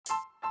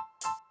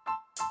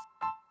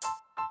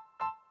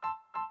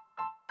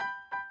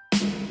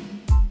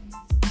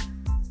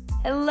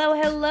Hello,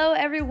 hello,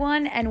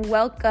 everyone, and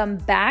welcome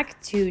back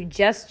to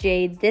Just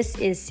Jade. This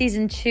is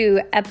season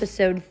 2,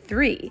 episode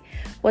 3.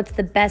 What's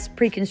the best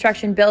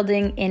pre-construction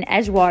building in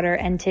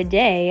Edgewater? And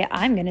today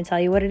I'm going to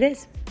tell you what it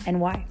is and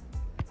why.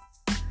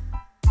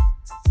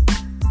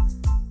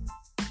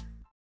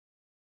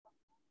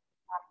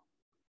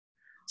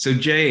 So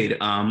Jade,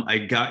 I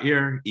got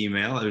your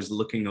email. I was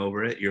looking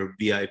over it, your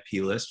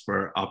VIP list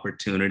for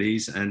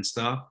opportunities and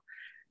stuff.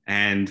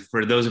 And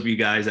for those of you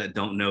guys that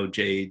don't know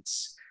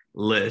Jade's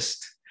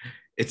list,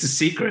 it's a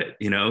secret.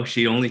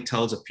 She only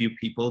tells a few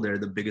people they're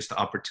the biggest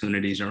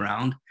opportunities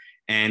around.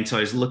 And so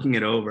I was looking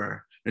it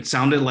over. It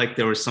sounded like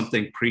there was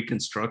something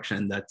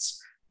pre-construction that's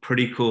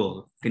pretty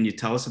cool. Can you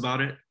tell us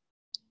about it?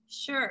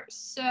 Sure.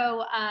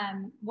 So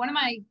one of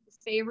my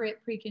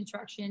favorite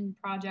pre-construction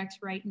projects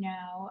right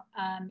now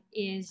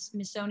is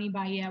Missoni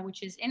Bahia,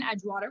 which is in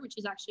Edgewater, which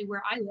is actually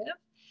where I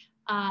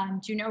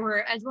live. Do you know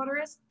where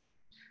Edgewater is?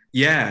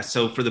 Yeah.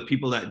 So for the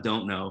people that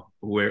don't know,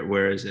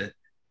 where is it?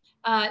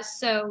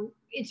 So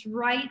it's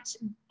right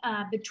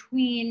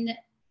between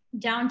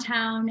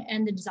downtown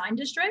and the design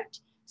district.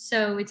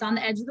 So it's on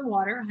the edge of the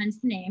water, hence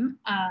the name.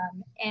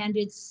 And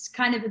it's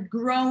kind of a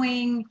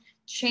growing,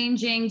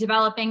 changing,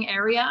 developing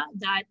area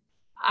that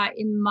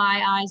in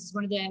my eyes is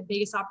one of the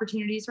biggest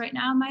opportunities right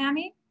now in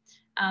Miami.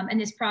 And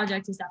this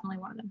project is definitely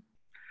one of them.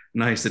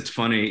 Nice. It's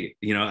funny,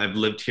 I've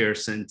lived here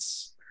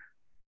since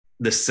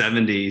the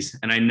 70s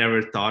and I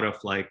never thought of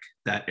like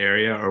that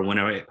area, or when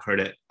I heard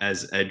it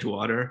as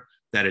Edgewater,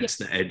 that it's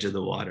the edge of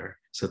the water.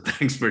 So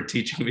thanks for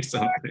teaching me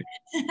something.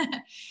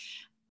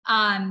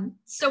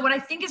 So what I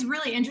think is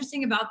really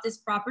interesting about this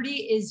property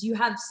is you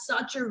have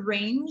such a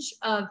range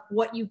of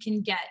what you can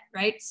get,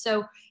 right?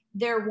 So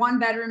there are one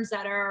bedrooms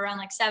that are around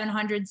like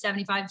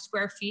 775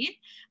 square feet,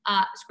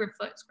 square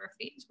foot,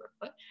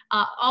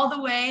 all the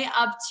way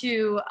up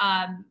to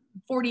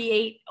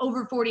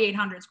over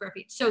 4,800 square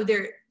feet. So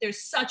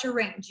there's such a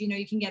range.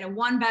 You can get a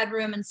one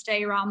bedroom and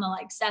stay around the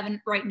like seven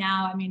right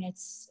now. I mean,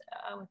 it's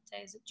what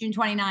day is it? June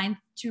 29th,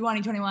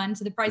 2021.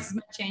 So the prices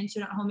might change, so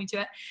don't hold me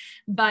to it.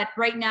 But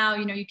right now,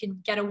 you can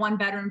get a one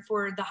bedroom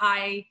for the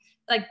high,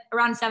 like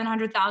around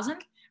 700,000,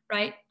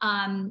 right?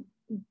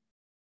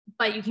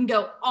 But you can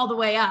go all the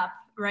way up,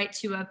 right,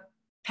 to a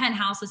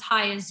penthouse as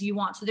high as you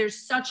want. So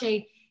there's such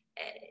a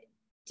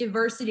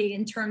diversity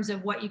in terms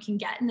of what you can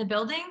get in the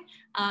building,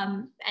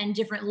 and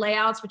different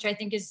layouts, which I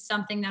think is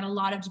something that a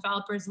lot of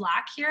developers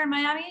lack here in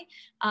Miami,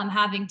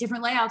 having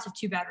different layouts of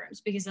two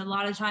bedrooms, because a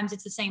lot of times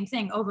it's the same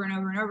thing over and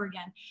over and over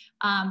again.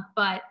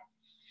 But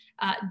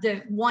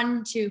the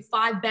 1 to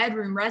 5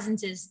 bedroom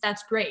residences,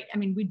 that's great. I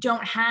mean, we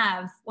don't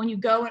have, when you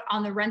go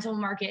on the rental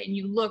market and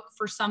you look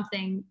for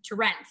something to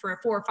rent for a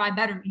 4 or 5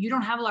 bedroom, you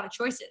don't have a lot of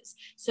choices.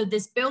 So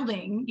this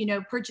building,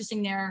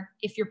 purchasing there,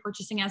 if you're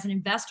purchasing as an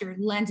investor,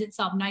 lends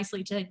itself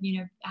nicely to,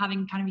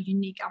 having kind of a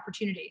unique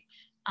opportunity.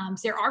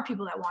 So there are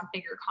people that want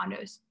bigger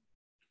condos.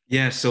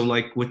 Yeah. So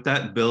like with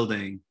that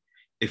building,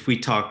 if we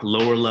talk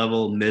lower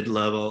level,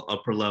 mid-level,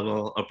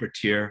 upper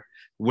tier,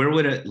 where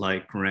would it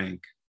like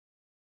rank?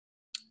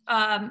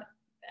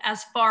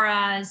 As far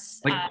as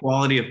like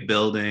quality of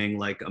building,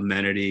 like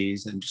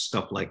amenities and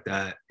stuff like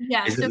that.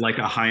 Yeah. Is it like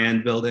a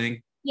high-end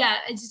building? Yeah,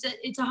 it's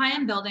a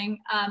high-end building.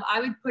 I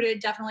would put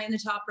it definitely in the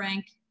top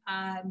rank.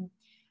 I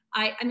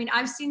mean,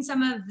 I've seen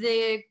some of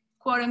the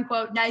quote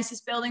unquote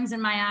nicest buildings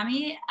in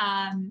Miami.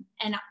 And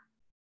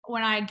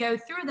when I go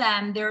through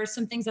them, there are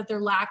some things that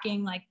they're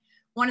lacking. Like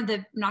I'm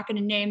not going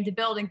to name the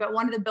building, but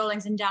one of the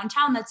buildings in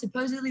downtown that's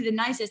supposedly the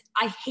nicest,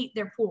 I hate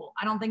their pool.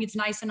 I don't think it's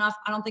nice enough.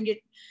 I don't think it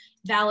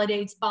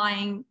validates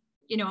buying,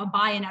 a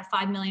buy-in at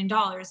 $5 million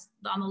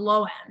on the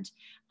low end.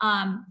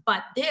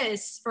 But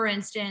this, for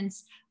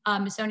instance,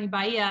 Missoni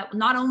Bahia,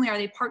 not only are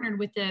they partnered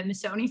with the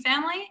Missoni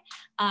family,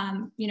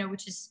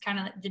 which is kind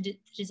of the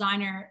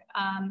designer,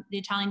 the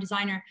Italian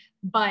designer,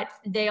 but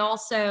they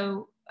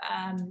also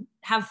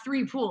have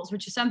 3 pools,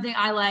 which is something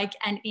I like.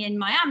 And in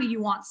Miami, you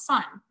want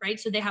sun, right?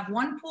 So they have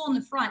one pool in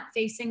the front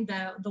facing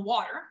the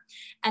water,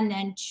 and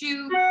then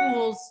 2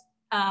 pools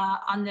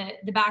on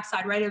the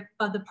backside, right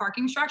above the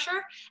parking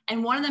structure.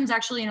 And one of them is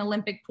actually an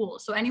Olympic pool.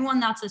 So anyone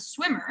that's a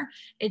swimmer,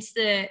 it's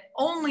the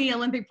only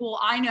Olympic pool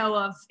I know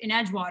of in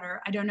Edgewater.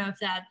 I don't know if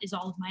that is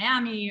all of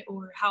Miami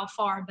or how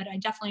far, but I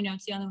definitely know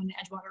it's the only one in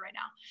Edgewater right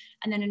now.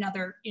 And then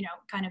another,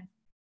 kind of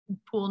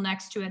pool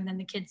next to it, and then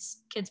the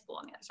kids pool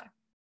on the other side.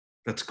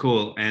 That's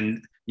cool.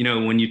 And,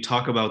 when you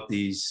talk about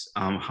these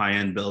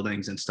high-end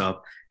buildings and stuff,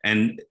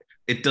 and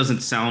it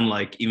doesn't sound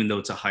like, even though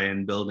it's a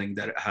high-end building,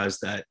 that it has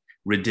that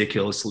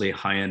ridiculously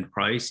high-end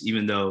price,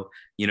 even though,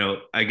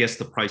 I guess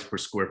the price per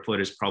square foot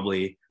is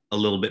probably a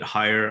little bit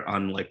higher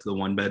on like the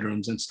one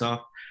bedrooms and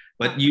stuff.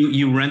 But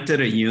you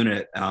rented a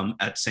unit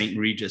at St.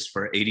 Regis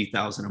for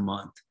 $80,000 a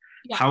month.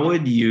 Yeah. How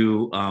would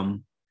you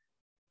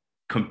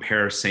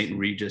compare St.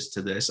 Regis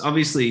to this?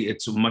 Obviously,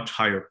 it's a much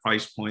higher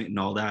price point and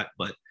all that,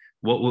 but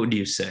what would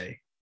you say?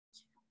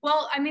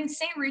 Well, I mean,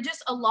 St.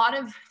 Regis, a lot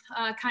of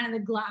kind of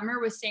the glamour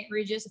with St.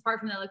 Regis, apart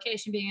from the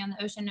location being on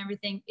the ocean and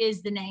everything,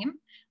 is the name.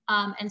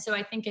 And so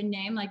I think a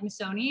name like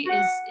Missoni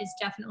is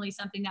definitely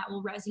something that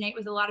will resonate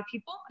with a lot of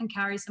people and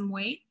carry some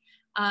weight.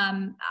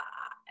 I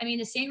mean,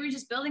 the St.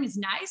 Regis building is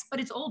nice, but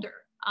it's older.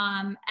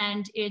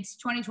 And it's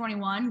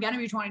 2021, gonna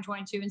be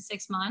 2022 in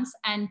 6 months.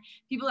 And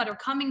people that are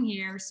coming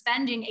here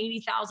spending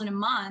 80,000 a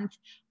month,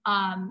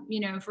 you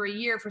know, for a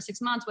year, for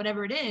 6 months,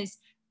 whatever it is,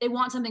 they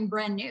want something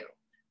brand new.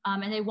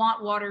 And they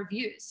want water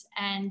views,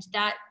 and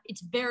that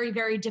it's very,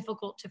 very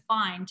difficult to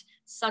find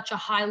such a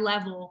high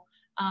level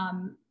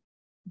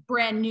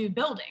brand new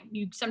building.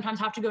 You sometimes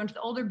have to go into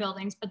the older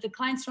buildings, but the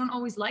clients don't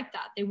always like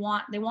that. They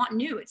want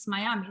new. It's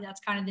Miami. That's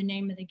kind of the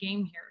name of the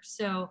game here.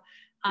 So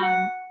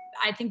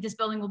I think this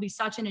building will be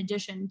such an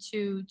addition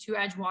to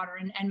Edgewater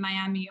and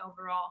Miami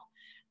overall.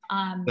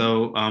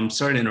 So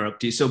sorry to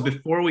interrupt you. So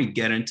before we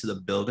get into the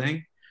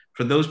building,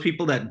 for those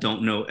people that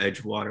don't know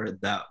Edgewater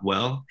that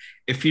well,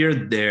 if you're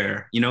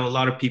there, you know, a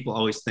lot of people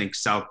always think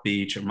South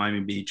Beach or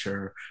Miami Beach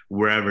or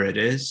wherever it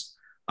is.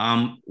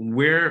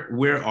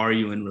 Where are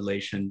you in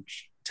relation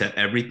to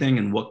everything,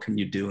 and what can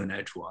you do in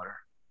Edgewater?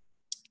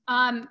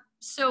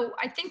 So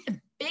I think the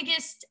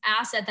biggest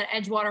asset that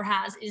Edgewater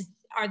has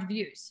are the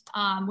views,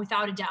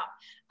 without a doubt.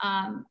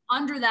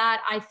 Under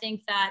that, I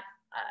think that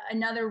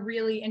another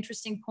really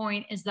interesting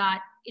point is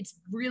that it's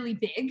really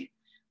big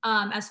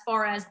as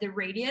far as the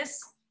radius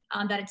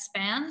that it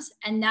spans,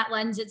 and that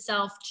lends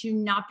itself to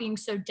not being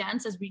so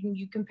dense as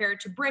you compare it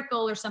to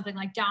Brickell or something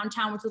like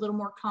downtown, which is a little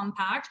more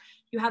compact.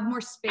 You have more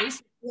space.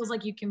 It feels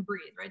like you can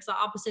breathe, right? It's the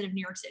opposite of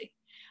New York City.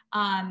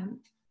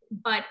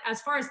 But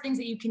as far as things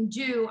that you can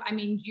do, I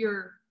mean,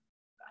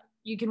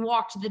 you can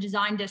walk to the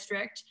Design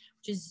District,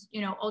 which is,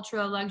 you know,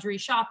 ultra luxury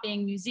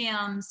shopping,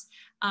 museums.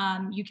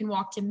 You can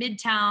walk to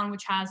Midtown,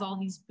 which has all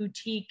these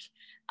boutique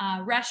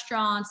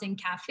restaurants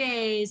and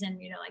cafes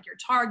and, you know, like your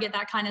Target,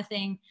 that kind of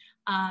thing.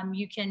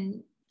 You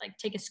can like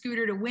take a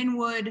scooter to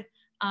Wynwood,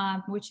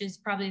 which is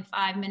probably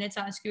 5 minutes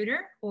on a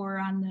scooter or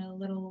on the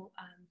little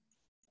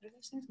what are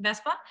those things?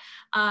 Vespa.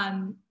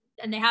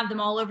 And they have them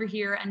all over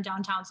here and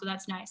downtown, so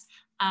that's nice.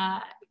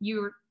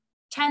 You're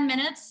 10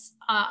 minutes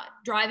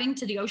driving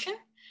to the ocean,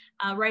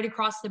 right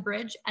across the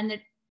bridge, and that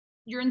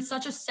you're in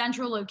such a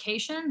central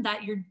location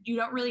that you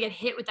don't really get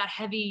hit with that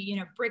heavy, you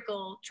know,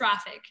 Brickell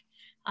traffic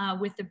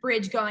with the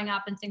bridge going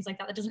up and things like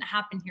that. That doesn't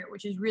happen here,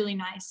 which is really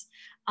nice.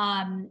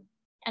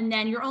 And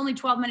then you're only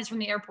 12 minutes from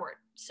the airport,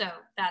 so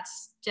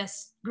that's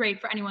just great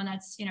for anyone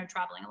that's, you know,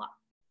 traveling a lot.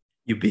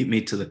 You beat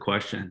me to the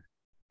question.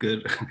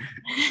 Good.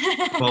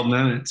 12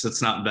 minutes.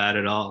 It's not bad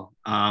at all.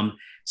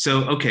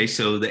 Okay,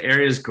 so the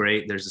area is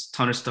great. There's a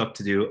ton of stuff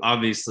to do.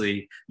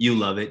 Obviously, you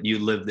love it. You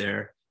live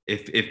there.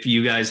 If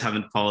you guys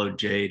haven't followed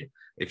Jade,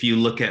 if you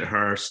look at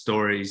her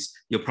stories,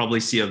 you'll probably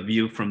see a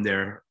view from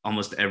there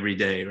almost every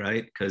day,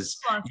 right? Because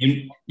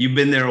you've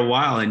been there a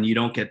while and you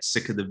don't get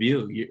sick of the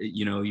view.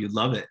 You know, you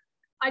love it.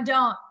 I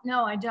don't.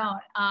 No, I don't.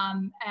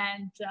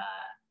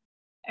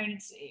 And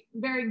it's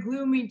very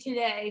gloomy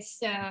today.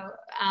 So,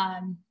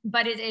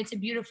 but it's a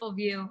beautiful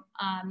view.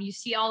 You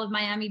see all of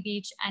Miami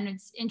Beach, and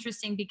it's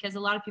interesting because a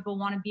lot of people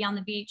want to be on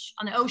the beach,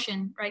 on the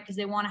ocean, right? Because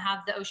they want to have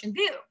the ocean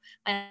view.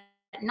 But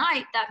at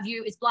night, that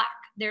view is black.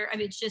 I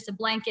mean, it's just a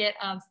blanket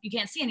of, you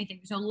can't see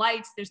anything. There's no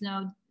lights. There's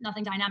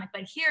nothing dynamic.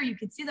 But here you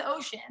can see the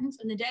ocean. So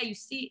in the day you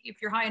see, if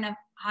you're high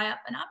up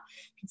enough,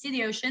 you can see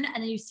the ocean, and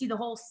then you see the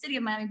whole city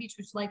of Miami Beach,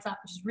 which lights up,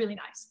 which is really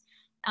nice.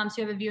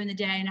 So you have a view in the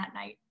day and at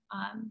night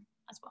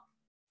as well.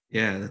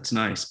 Yeah, that's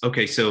nice.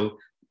 Okay, so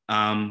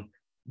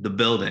the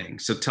building.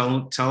 So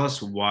tell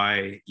us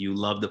why you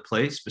love the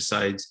place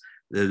besides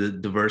the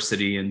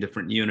diversity and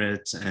different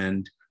units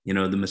and, you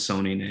know, the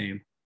Missoni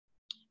name.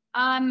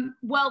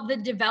 Well, the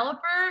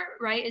developer,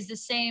 right, is the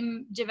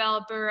same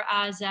developer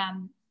as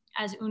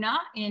Una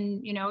in,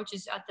 you know, which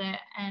is at the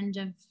end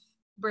of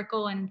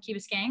Brickell and Key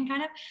Biscayne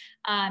kind of.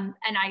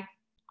 And I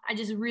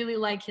just really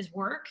like his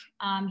work.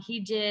 He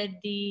did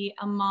the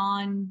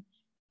Aman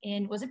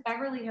in, was it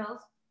Beverly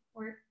Hills?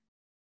 Or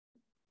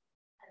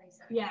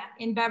yeah,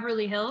 in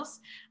Beverly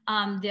Hills,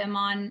 the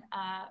Aman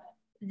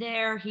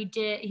there.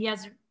 He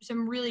has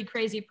some really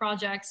crazy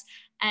projects,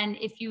 and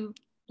if you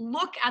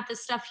look at the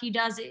stuff he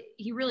does,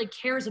 he really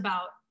cares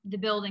about the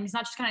building. He's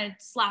not just kind of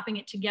slapping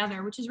it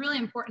together, which is really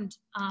important,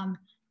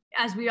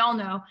 as we all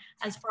know,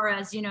 as far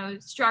as, you know,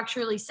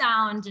 structurally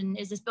sound, and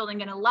is this building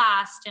going to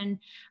last, and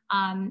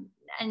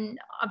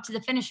up to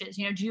the finishes.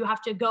 You know, do you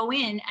have to go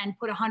in and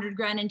put $100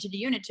 grand into the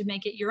unit to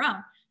make it your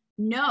own?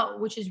 No,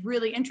 which is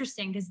really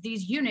interesting because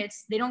these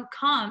units, they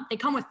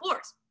come with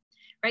floors,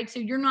 right? So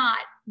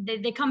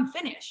they come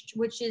finished,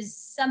 which is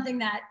something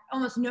that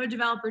almost no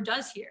developer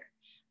does here.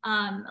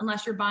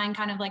 Unless you're buying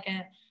kind of like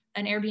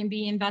an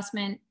Airbnb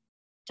investment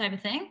type of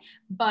thing.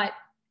 But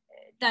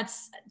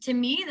that's, to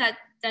me,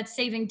 that's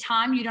saving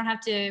time. You don't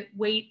have to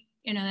wait,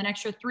 you know, an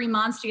extra 3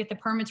 months to get the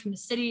permits from the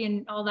city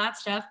and all that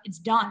stuff. It's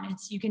done.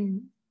 You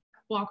can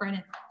walk right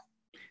in.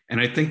 And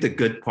I think the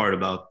good part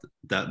about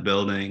that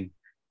building,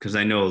 because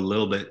I know a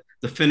little bit,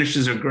 the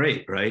finishes are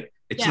great, right?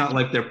 It's Yeah. not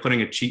like they're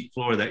putting a cheap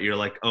floor that you're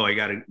like, oh, I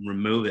got to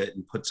remove it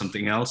and put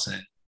something else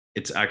in.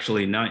 It's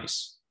actually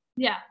nice.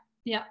 Yeah.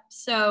 Yeah.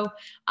 So,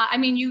 I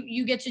mean,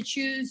 you get to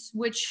choose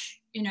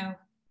which,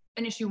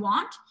 finish you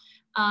want.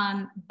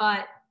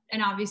 But,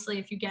 and obviously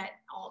if you get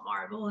all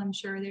marble, I'm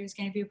sure there's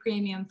going to be a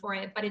premium for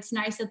it, but it's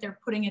nice that they're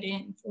putting it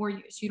in for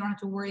you. So you don't have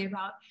to worry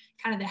about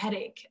kind of the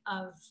headache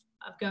of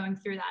going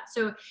through that.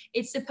 So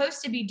it's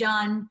supposed to be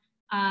done,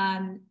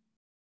 I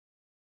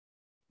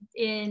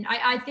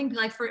think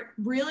like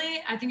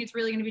I think it's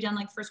really going to be done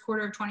like first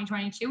quarter of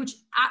 2022, which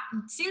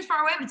seems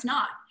far away, but it's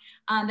not.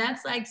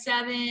 That's like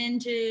 7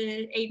 to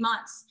 8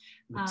 months.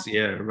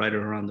 Yeah, right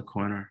around the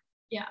corner.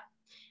 Yeah.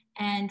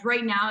 And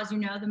right now, as you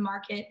know, the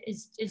market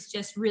is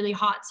just really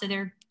hot. So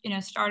they're,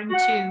 starting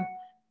to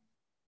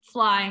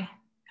fly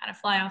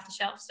off the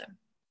shelf. So,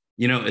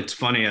 it's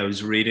funny. I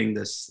was reading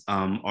this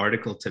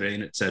article today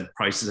and it said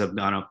prices have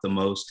gone up the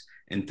most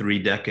in 3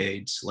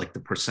 decades, like the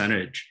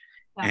percentage.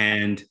 Yeah.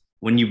 And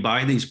when you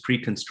buy these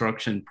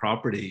pre-construction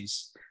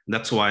properties,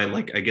 that's why,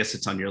 like, I guess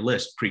it's on your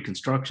list,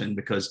 pre-construction,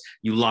 because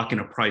you lock in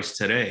a price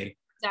today.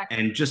 Exactly.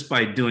 And just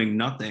by doing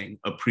nothing,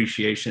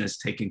 appreciation is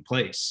taking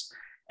place.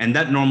 And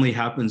that normally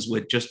happens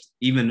with just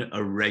even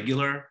a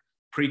regular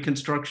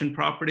pre-construction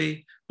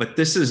property, but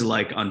this is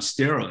like on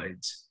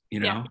steroids,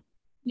 Yeah.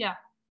 Yeah.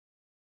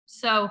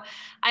 So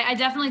I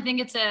definitely think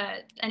it's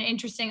an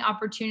interesting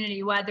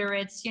opportunity, whether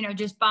it's,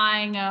 just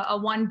buying a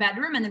 1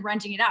 bedroom and then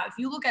renting it out. If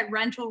you look at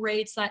rental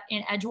rates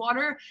in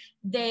Edgewater,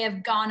 they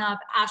have gone up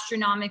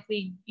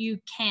astronomically. You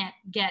can't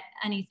get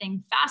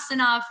anything fast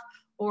enough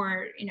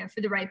or,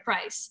 for the right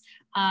price.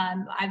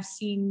 I've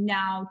seen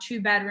now 2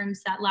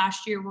 bedrooms that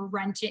last year were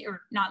renting,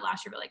 or not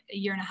last year, but like a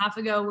year and a half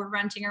ago, were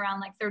renting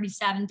around like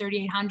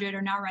 3,800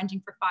 are now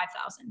renting for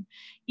 5,000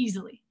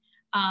 easily,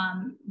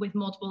 with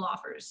multiple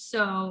offers.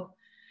 So,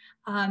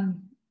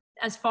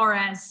 as far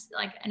as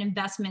like an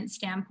investment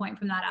standpoint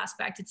from that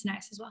aspect, it's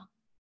nice as well.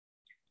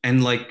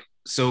 And like,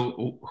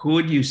 so who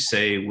would you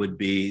say would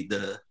be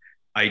the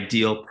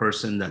ideal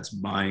person that's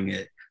buying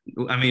it?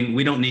 I mean,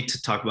 we don't need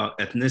to talk about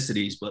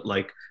ethnicities, but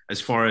like, as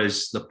far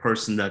as the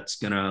person that's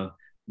gonna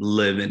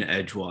live in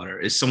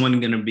Edgewater, is someone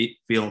gonna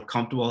feel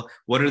comfortable?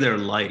 What are their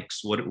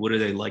likes? What do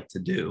they like to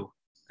do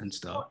and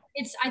stuff?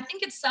 I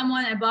think it's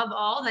someone above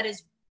all that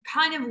is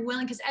kind of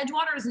willing, because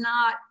Edgewater is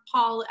not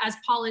as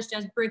polished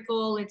as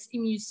Brickell.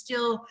 You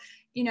still,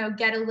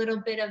 get a little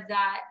bit of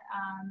that,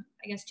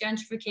 I guess,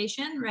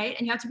 gentrification, right?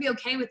 And you have to be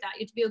okay with that.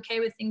 You have to be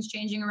okay with things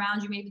changing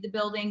around you. Maybe the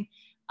building,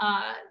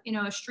 a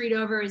street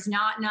over is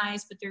not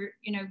nice, but they're,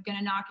 going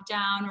to knock it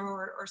down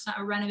or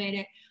renovate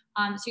it.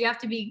 So you have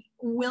to be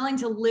willing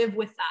to live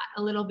with that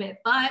a little bit.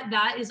 But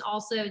that is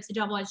also, it's a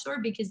double-edged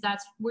sword, because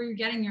that's where you're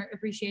getting your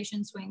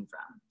appreciation swing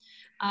from.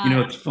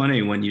 It's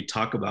funny when you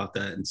talk about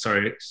that, and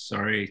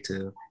sorry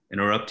to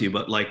interrupt you,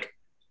 but like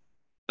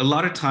a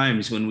lot of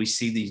times when we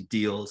see these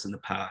deals in the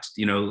past,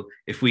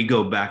 if we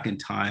go back in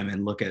time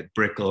and look at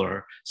Brickell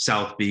or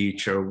South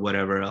Beach or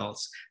whatever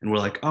else, and we're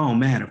like, oh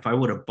man, if I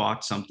would have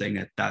bought something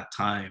at that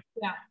time.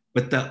 Yeah.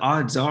 But the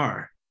odds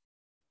are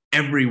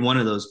every one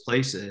of those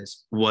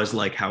places was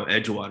like how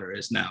Edgewater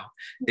is now.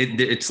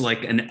 It's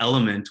like an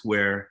element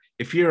where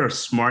if you're a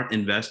smart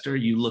investor,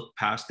 you look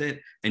past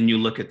it and you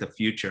look at the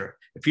future.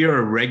 If you're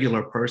a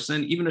regular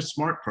person, even a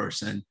smart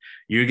person,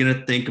 you're going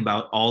to think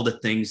about all the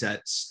things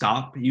that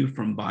stop you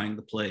from buying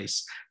the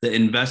place. The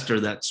investor,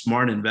 that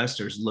smart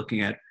investor, is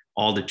looking at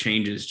all the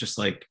changes, just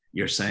like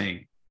you're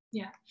saying.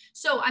 Yeah.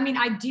 So, I mean,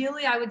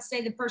 ideally, I would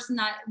say the person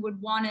that would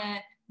want to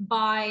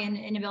buy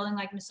in a building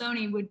like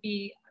Missoni would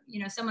be,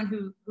 someone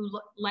who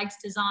likes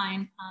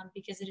design,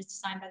 because it is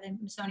designed by the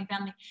Missoni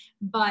family,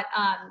 but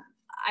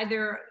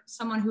either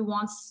someone who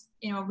wants,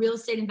 a real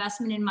estate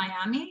investment in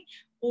Miami,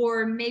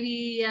 or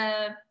maybe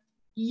a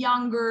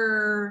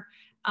younger,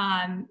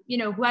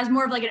 who has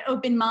more of like an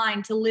open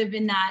mind to live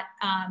in that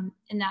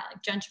like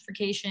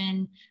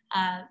gentrification.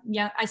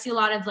 I see a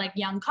lot of like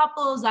young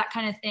couples, that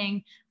kind of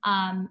thing,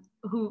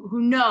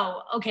 who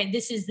know, okay,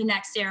 this is the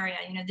next area,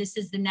 this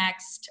is the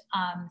next,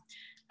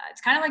 it's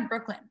kind of like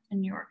Brooklyn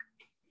in New York.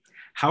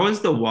 How is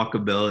the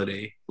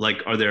walkability?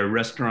 Like, are there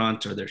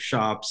restaurants? Are there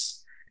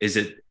shops? Is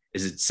it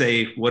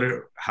safe?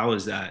 How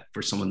is that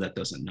for someone that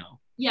doesn't know?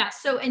 Yeah.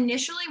 So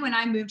initially when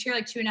I moved here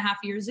like 2.5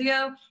 years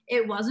ago,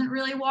 it wasn't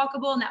really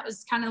walkable. And that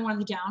was kind of one of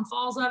the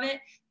downfalls of it.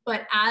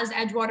 But as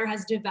Edgewater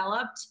has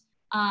developed,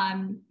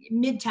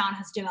 Midtown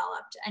has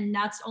developed, and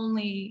that's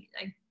only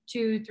like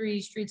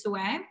 2-3 streets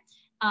away.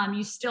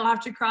 You still have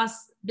to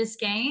cross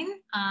Biscayne.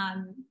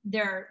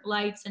 There are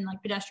lights and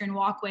like pedestrian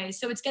walkways.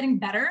 So it's getting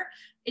better.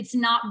 It's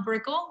not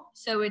Brickell.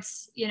 So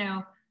it's,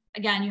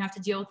 again, you have to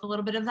deal with a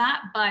little bit of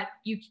that, but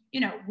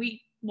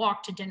we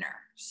walk to dinner.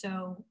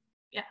 So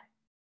yeah.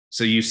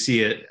 So you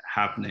see it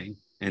happening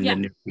in the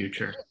near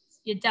future.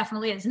 It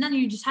definitely is. And then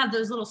you just have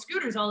those little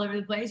scooters all over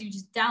the place. You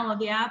just download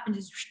the app and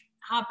just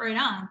hop right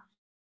on.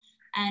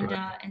 And,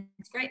 right. And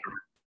it's great.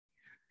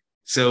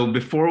 So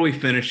before we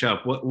finish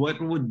up,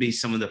 what would be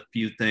some of the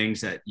few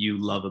things that you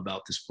love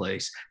about this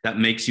place that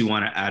makes you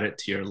want to add it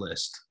to your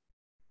list?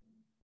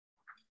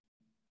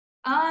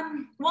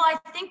 Well, I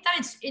think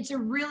that it's a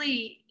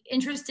really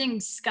interesting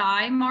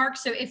sky, Mark.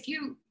 So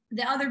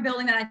the other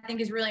building that I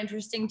think is really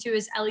interesting too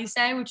is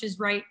Elysee, which is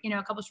right,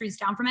 a couple streets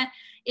down from it.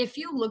 If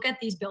you look at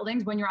these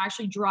buildings when you're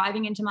actually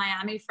driving into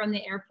Miami from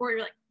the airport,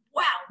 you're like,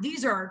 wow,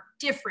 these are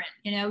different.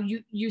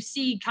 You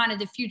see kind of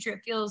the future.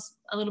 It feels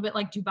a little bit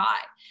like Dubai.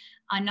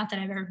 Not that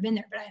I've ever been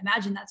there, but I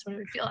imagine that's what it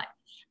would feel like.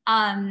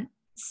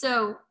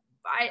 So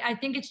I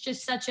think it's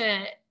just such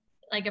a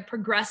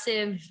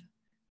progressive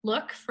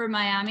look for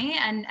Miami,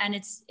 and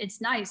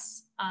it's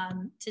nice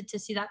to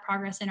see that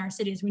progress in our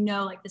cities. We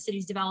know like the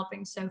city's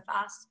developing so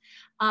fast.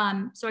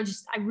 So I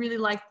really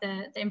like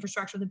the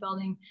infrastructure of the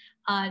building.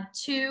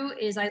 Two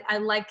is I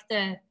like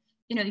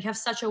you have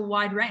such a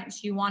wide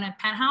range. You want a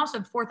penthouse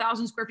of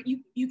 4,000 square feet.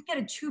 You can get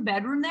a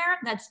 2-bedroom there.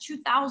 That's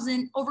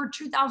over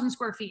 2,000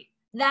 square feet.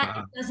 That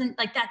doesn't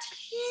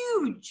that's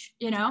huge,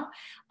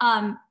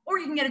 or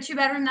you can get a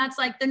 2-bedroom that's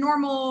like the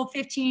normal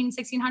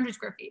 1,600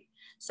 square feet.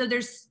 So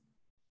there's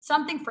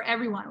something for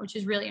everyone, which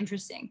is really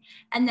interesting.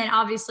 And then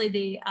obviously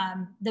the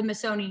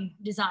Missoni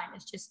design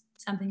is just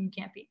something you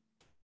can't beat.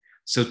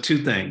 So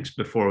 2 things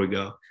before we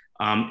go.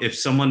 If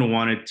someone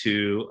wanted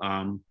to,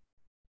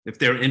 if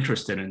they're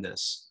interested in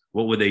this,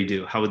 what would they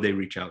do? How would they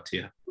reach out to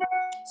you?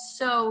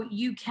 So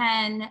you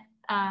can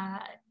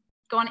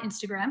go on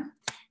Instagram,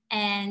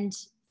 and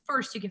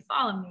first you can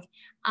follow me,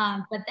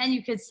 but then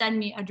you could send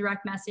me a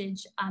direct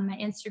message. My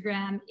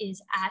Instagram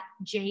is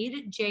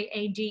 @Jade,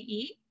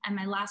 Jade, and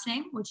my last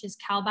name, which is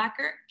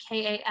Kalbacher,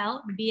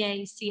 Kalbacher,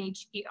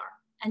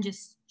 and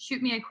just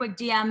shoot me a quick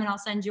DM and I'll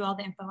send you all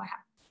the info I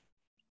have.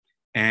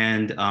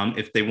 And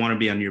if they want to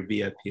be on your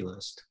VIP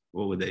list,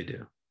 what would they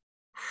do?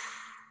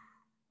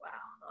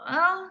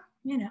 Wow.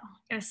 Well,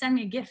 gotta send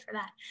me a gift for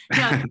that.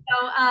 No, so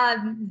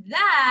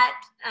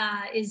that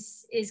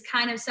is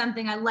kind of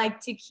something I like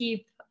to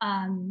keep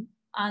on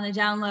the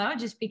down low,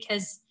 just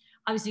because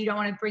obviously you don't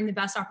want to bring the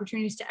best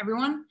opportunities to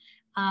everyone,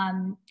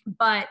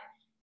 but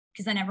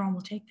because then everyone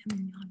will take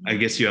them. I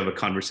guess you have a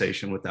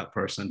conversation with that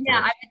person.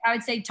 Yeah, I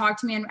would say talk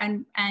to me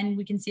and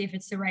we can see if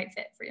it's the right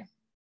fit for you.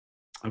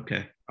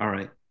 Okay. All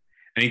right.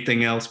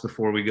 Anything else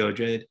before we go,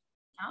 Jade?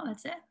 No,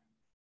 that's it.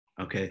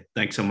 Okay.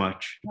 Thanks so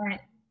much. All right.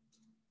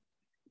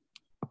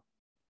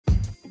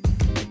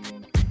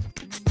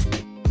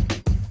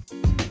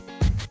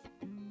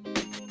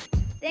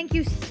 Thank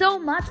you so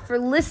much for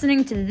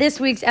listening to this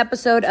week's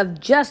episode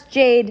of Just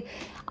Jade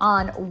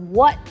on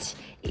what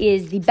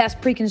is the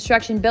best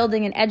pre-construction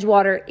building in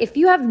Edgewater. If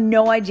you have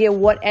no idea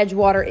what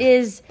Edgewater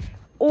is,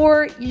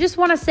 or you just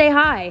want to say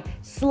hi,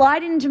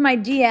 slide into my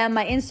DM.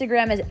 My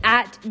Instagram is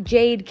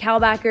 @Jade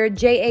Kalbacher,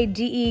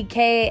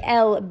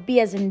 JADEKALB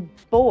as in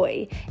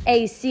boy,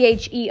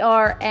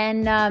 ACHER,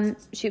 and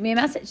shoot me a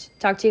message.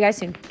 Talk to you guys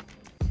soon.